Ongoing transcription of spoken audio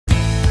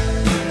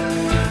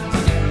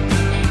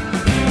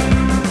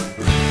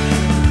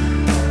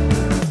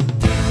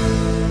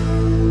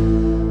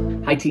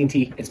Hi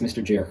T&T, it's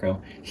Mr. Jericho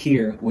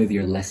here with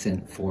your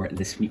lesson for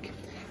this week.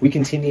 We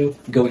continue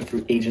going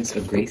through Agents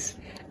of Grace,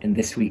 and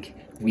this week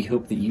we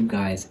hope that you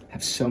guys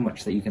have so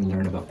much that you can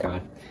learn about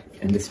God.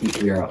 And this week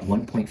we are at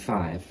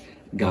 1.5,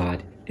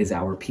 God is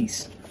our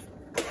peace.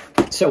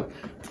 So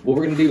what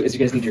we're going to do is you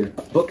guys need your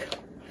book,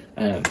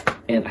 and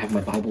I have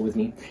my Bible with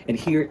me, and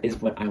here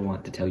is what I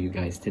want to tell you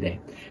guys today,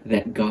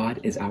 that God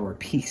is our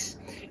peace.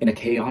 In a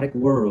chaotic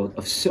world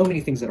of so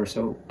many things that are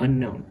so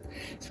unknown,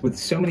 with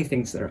so many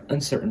things that are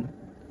uncertain,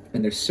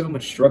 and there's so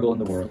much struggle in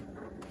the world,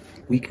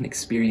 we can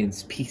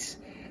experience peace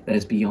that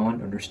is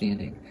beyond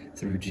understanding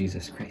through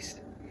Jesus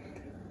Christ.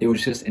 It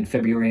was just in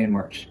February and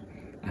March,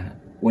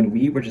 when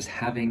we were just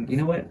having, you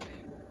know what,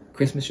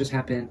 Christmas just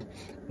happened,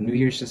 New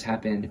Year's just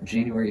happened,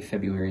 January,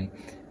 February,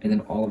 and then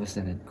all of a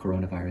sudden,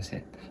 coronavirus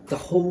hit. The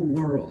whole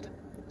world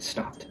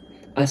stopped.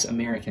 Us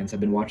Americans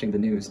have been watching the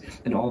news,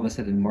 and all of a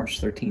sudden,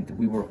 March 13th,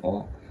 we were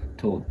all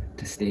told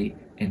to stay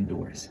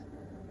indoors,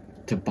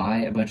 to buy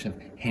a bunch of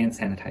hand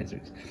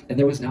sanitizers, and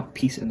there was not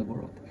peace in the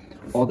world.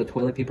 All the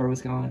toilet paper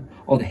was gone,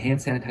 all the hand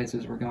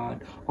sanitizers were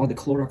gone, all the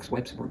Clorox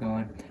wipes were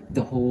gone.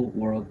 The whole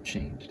world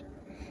changed.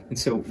 And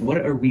so what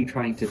are we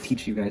trying to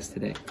teach you guys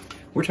today?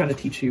 We're trying to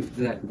teach you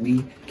that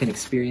we can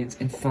experience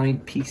and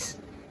find peace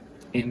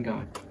in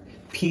God.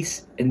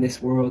 Peace in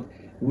this world,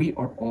 we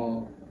are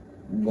all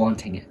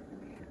wanting it.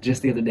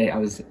 Just the other day, I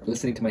was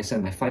listening to my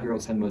son, my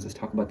 5-year-old son Moses,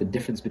 talk about the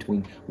difference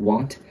between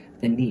want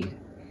and need.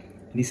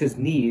 And he says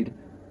need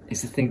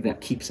is the thing that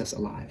keeps us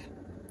alive.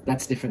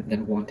 That's different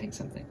than wanting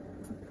something.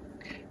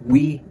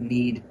 We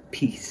need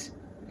peace.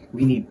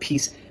 We need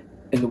peace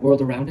in the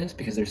world around us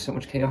because there's so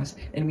much chaos,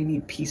 and we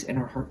need peace in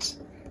our hearts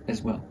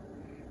as well.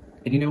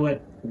 And you know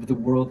what? The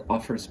world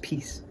offers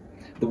peace.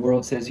 The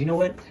world says, you know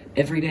what?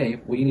 Every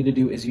day, what you need to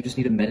do is you just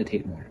need to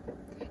meditate more.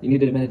 You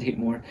need to meditate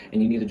more,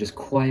 and you need to just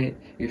quiet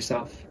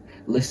yourself.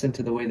 Listen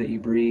to the way that you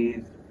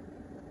breathe.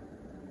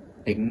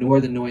 Ignore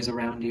the noise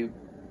around you,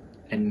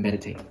 and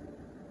meditate.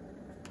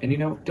 And you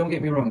know, don't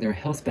get me wrong, there are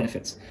health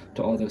benefits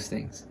to all those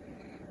things.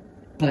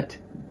 But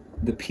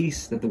the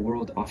peace that the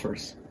world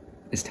offers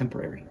is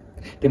temporary.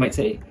 They might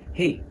say,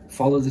 hey,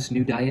 follow this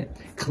new diet,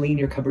 clean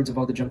your cupboards of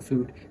all the junk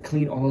food,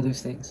 clean all of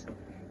those things.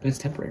 But it's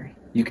temporary.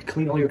 You could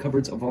clean all your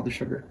cupboards of all the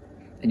sugar,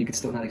 and you could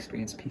still not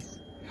experience peace.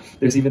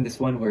 There's even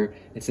this one where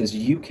it says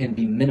you can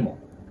be minimal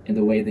in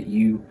the way that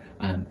you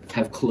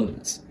have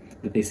clothes.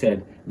 That they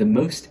said the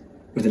most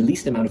or the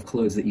least amount of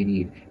clothes that you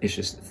need is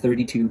just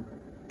 32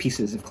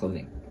 pieces of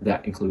clothing.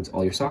 That includes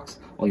all your socks,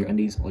 all your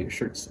undies, all your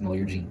shirts, and all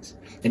your jeans.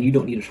 And you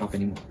don't need to shop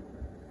anymore.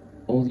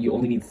 You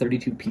only need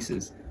 32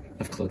 pieces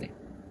of clothing,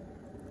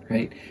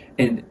 right?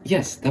 And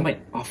yes, that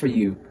might offer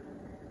you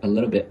a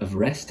little bit of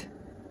rest,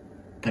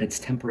 but it's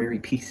temporary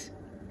peace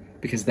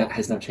because that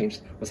has not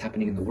changed what's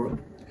happening in the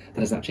world. That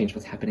has not changed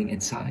what's happening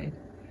inside,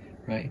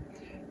 right?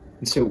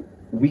 And so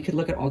we could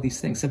look at all these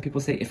things. Some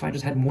people say, if I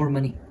just had more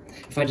money,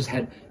 if I just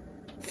had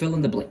fill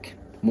in the blank,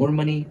 more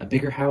money, a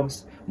bigger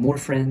house, more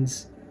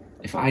friends,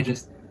 if I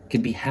just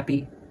could be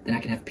happy, then I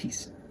can have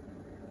peace.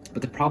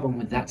 But the problem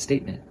with that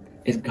statement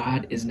is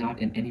God is not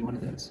in any one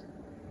of those.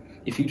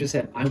 If you just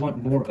said, I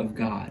want more of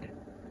God,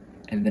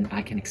 and then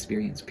I can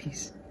experience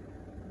peace,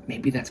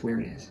 maybe that's where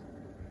it is.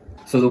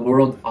 So the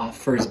world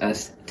offers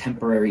us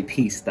temporary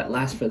peace that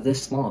lasts for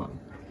this long.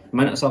 It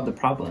might not solve the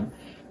problem,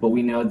 but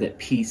we know that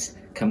peace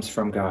comes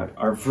from God.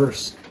 Our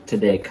verse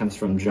today comes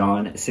from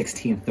John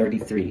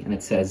 16:33, and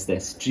it says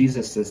this.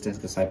 Jesus says to his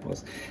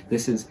disciples,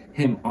 this is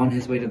him on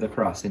his way to the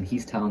cross, and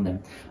he's telling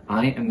them,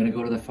 I am going to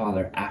go to the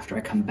Father after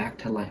I come back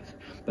to life,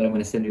 but I'm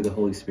going to send you the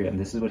Holy Spirit. And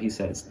this is what he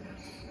says.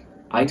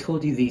 I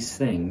told you these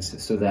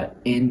things so that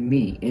in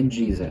me, in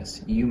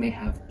Jesus, you may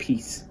have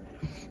peace.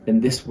 In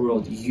this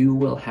world, you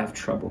will have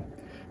trouble,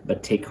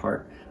 but take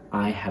heart,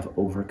 I have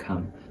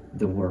overcome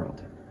the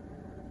world.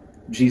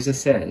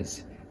 Jesus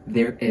says,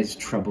 there is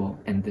trouble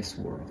in this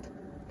world,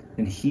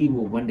 and he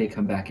will one day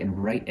come back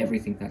and right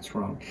everything that's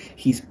wrong.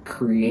 He's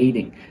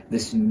creating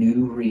this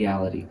new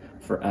reality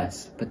for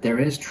us, but there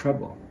is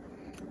trouble.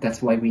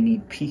 That's why we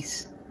need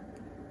peace.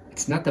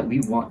 It's not that we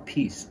want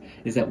peace,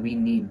 it's that we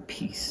need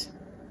peace.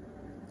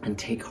 And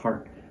take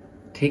heart.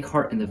 Take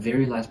heart in the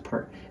very last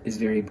part is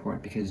very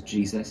important because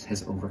Jesus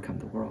has overcome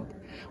the world.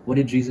 What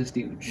did Jesus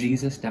do?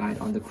 Jesus died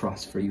on the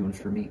cross for you and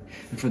for me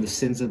and for the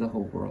sins of the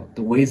whole world.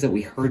 The ways that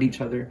we hurt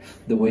each other,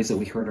 the ways that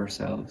we hurt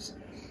ourselves.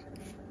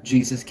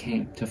 Jesus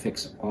came to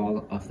fix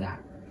all of that.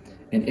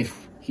 And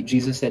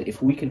Jesus said,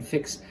 if we can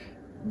fix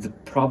the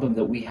problem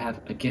that we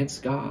have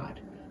against God,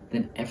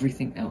 then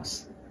everything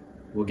else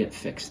will get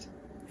fixed.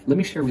 Let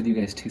me share with you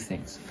guys two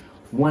things.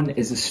 One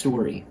is a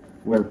story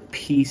where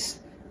peace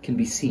can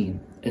be seen,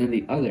 and then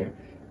the other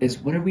is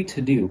what are we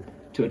to do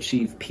to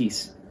achieve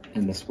peace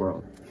in this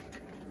world?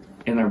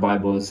 In our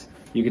Bibles,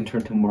 you can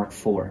turn to Mark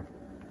 4.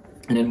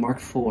 And in Mark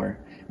 4,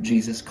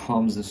 Jesus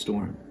calms the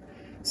storm.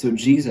 So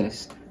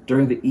Jesus,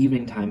 during the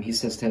evening time, he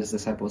says to his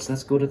disciples,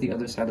 let's go to the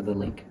other side of the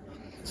lake.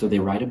 So they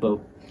ride a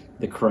boat.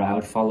 The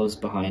crowd follows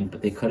behind,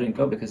 but they couldn't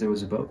go because there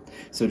was a boat.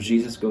 So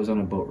Jesus goes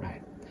on a boat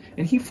ride,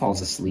 and he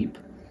falls asleep.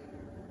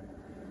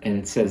 And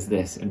it says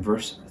this in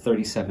verse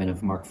 37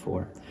 of Mark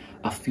 4.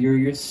 A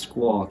furious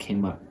squall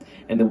came up,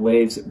 and the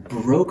waves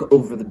broke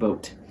over the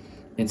boat,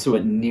 and so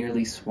it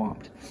nearly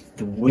swamped.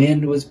 The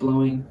wind was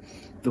blowing,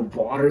 the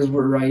waters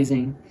were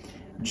rising.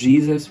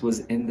 Jesus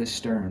was in the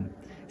stern,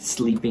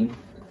 sleeping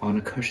on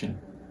a cushion.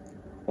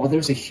 While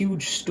there's a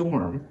huge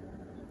storm,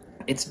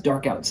 it's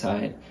dark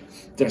outside,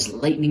 there's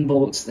lightning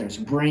bolts, there's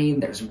rain,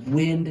 there's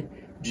wind,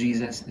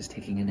 Jesus is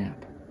taking a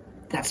nap.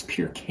 That's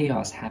pure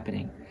chaos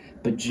happening.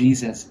 But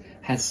Jesus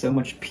has so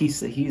much peace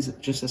that he's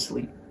just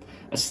asleep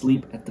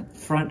at the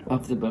front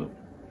of the boat.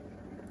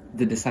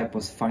 The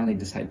disciples finally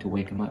decide to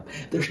wake him up.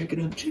 They're shaking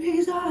him,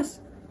 Jesus!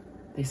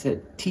 They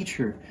said,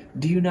 Teacher,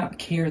 do you not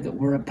care that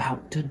we're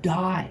about to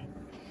die?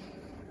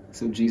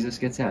 So Jesus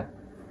gets up.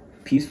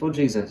 Peaceful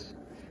Jesus,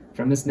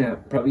 from his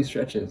nap, probably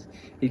stretches.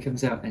 He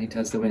comes out and he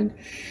tells the wind,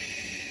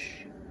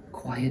 shh,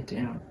 quiet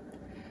down,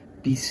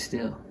 be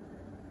still.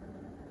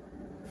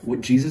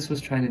 What Jesus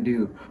was trying to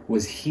do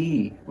was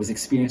he was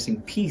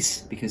experiencing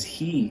peace because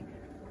he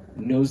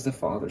knows the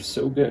Father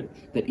so good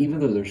that even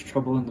though there's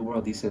trouble in the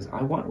world, he says,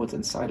 I want what's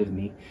inside of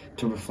me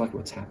to reflect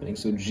what's happening.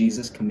 So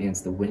Jesus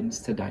commands the winds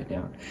to die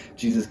down.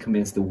 Jesus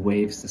commands the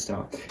waves to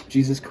stop.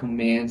 Jesus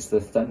commands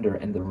the thunder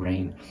and the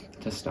rain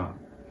to stop.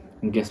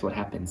 And guess what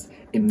happens?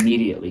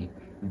 Immediately,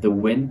 the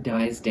wind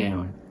dies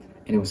down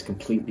and it was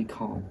completely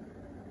calm.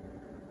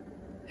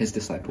 His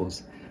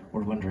disciples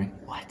were wondering,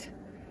 what?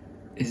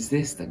 Is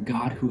this the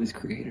God who is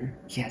creator?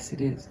 Yes,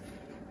 it is.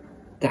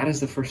 That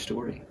is the first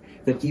story.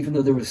 That even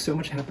though there was so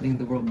much happening in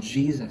the world,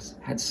 Jesus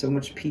had so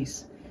much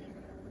peace.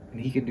 And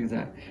he can do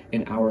that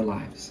in our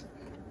lives.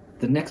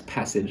 The next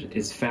passage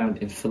is found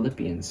in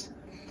Philippians.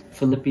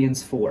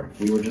 Philippians 4.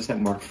 We were just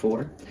at Mark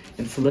 4.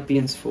 In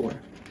Philippians 4.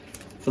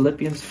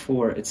 Philippians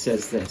 4, it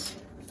says this.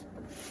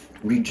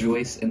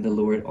 Rejoice in the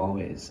Lord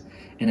always.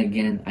 And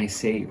again, I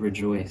say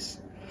rejoice.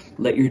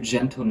 Let your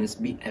gentleness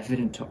be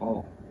evident to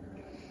all.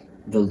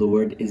 The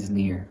Lord is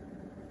near.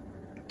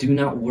 Do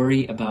not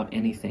worry about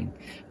anything,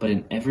 but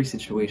in every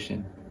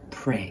situation,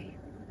 pray.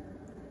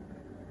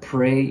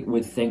 Pray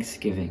with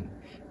thanksgiving.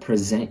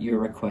 Present your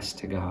request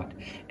to God.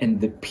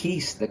 And the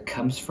peace that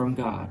comes from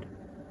God,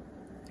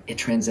 it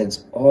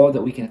transcends all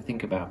that we can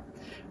think about,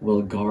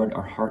 will guard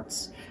our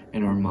hearts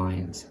and our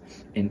minds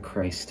in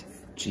Christ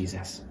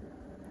Jesus.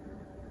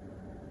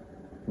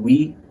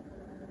 We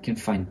can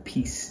find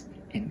peace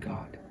in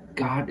God.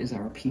 God is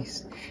our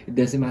peace. It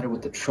doesn't matter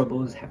what the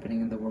trouble is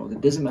happening in the world.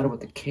 It doesn't matter what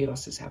the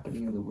chaos is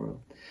happening in the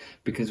world.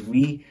 Because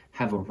we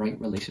have a right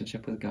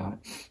relationship with God,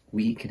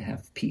 we can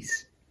have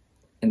peace.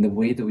 And the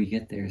way that we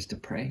get there is to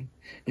pray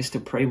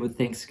with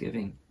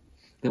thanksgiving.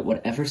 That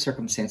whatever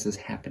circumstances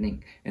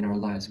happening in our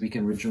lives, we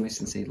can rejoice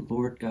and say,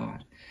 Lord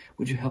God,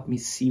 would you help me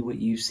see what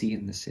you see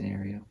in this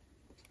scenario?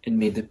 And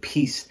may the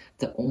peace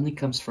that only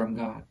comes from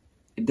God,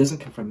 it doesn't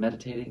come from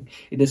meditating.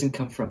 It doesn't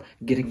come from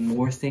getting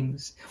more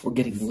things or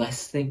getting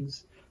less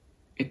things.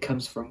 It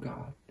comes from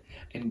God.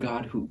 And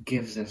God, who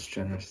gives us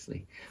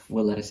generously,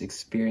 will let us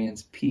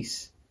experience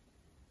peace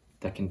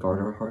that can guard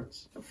our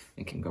hearts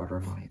and can guard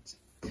our minds.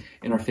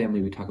 In our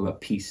family, we talk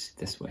about peace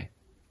this way.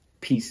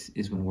 Peace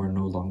is when we're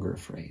no longer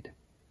afraid.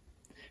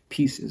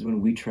 Peace is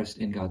when we trust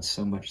in God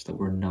so much that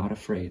we're not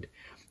afraid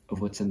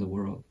of what's in the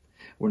world.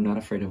 We're not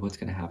afraid of what's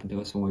going to happen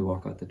to us when we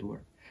walk out the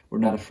door. We're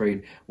not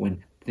afraid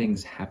when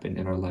things happen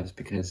in our lives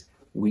because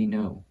we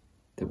know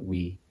that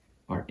we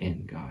are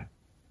in God.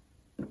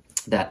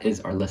 That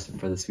is our lesson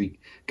for this week.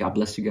 God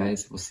bless you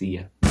guys. We'll see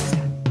you